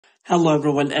Hello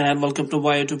everyone and welcome to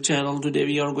my YouTube channel. Today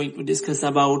we are going to discuss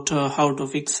about how to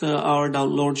fix our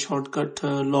download shortcut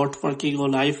not working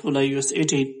on iPhone iOS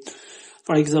 18.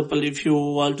 For example, if you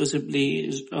want to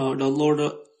simply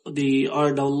download the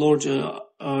or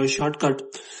download shortcut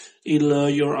in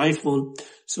your iPhone,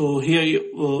 so here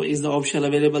is the option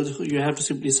available. You have to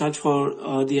simply search for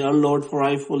the download for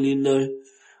iPhone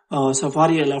in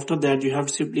Safari, and after that you have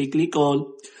to simply click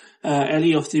on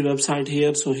any of the website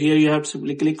here. So here you have to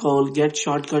simply click on get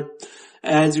shortcut.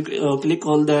 As you click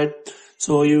on that,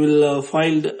 so you will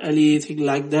find anything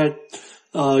like that.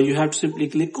 You have to simply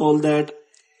click on that.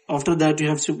 After that you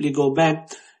have to simply go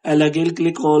back and again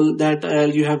click on that,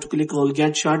 and you have to click on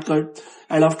get shortcut,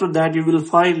 and after that you will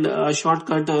find a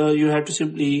shortcut. You have to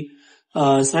simply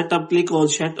click on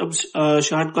set up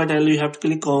shortcut, and you have to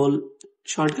click on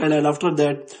shortcut, and after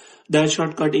that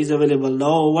shortcut is available.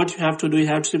 Now what you have to do, you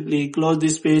have to simply close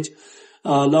this page.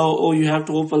 Now you have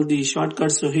to open the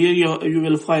shortcut. So here you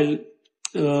will find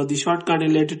the shortcut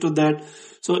related to that.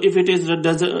 So if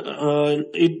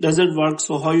it doesn't work,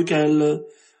 so how you can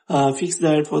fix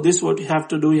that? For this, what you have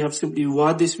to do, you have to simply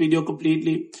watch this video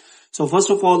completely. So first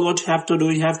of all, what you have to do,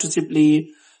 you have to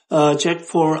simply check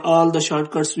for all the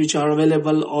shortcuts which are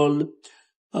available on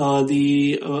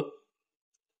the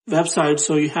website.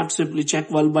 So you have to simply check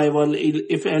one by one.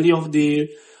 If any of the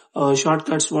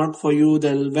shortcuts work for you,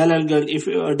 then well and good. If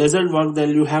it doesn't work, then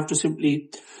you have to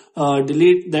simply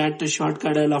delete that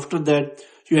shortcut, and after that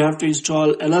you have to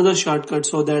install another shortcut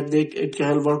so that it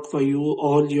can work for you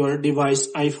on your device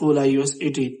iPhone iOS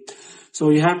 18. So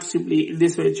you have to simply in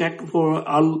this way check for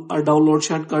all download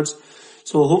shortcuts.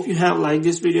 So hope you have liked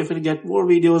this video. If you get more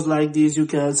videos like these, you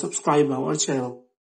can subscribe our channel.